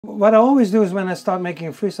What I always do is when I start making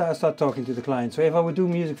a freestyle, I start talking to the client. So if I would do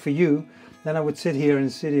music for you, then I would sit here in the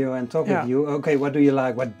studio and talk with you. Okay, what do you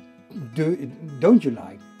like? What don't you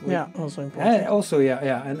like? Yeah, also important. Also,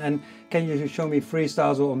 yeah. And can you show me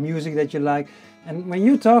freestyles or music that you like? And when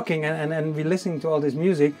you're talking and we're listening to all this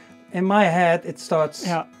music, in my head it starts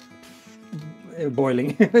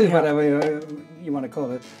boiling, whatever you want to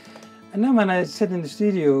call it. And then when I sit in the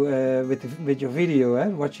studio with your video,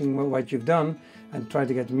 watching what you've done and try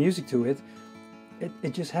to get the music to it,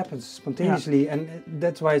 it just happens spontaneously, and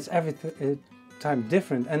that's why it's every time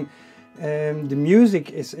different. And the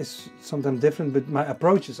music is sometimes different, but my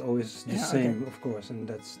approach is always the same, of course, and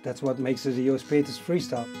that's what makes it a Joost Peters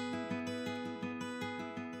freestyle.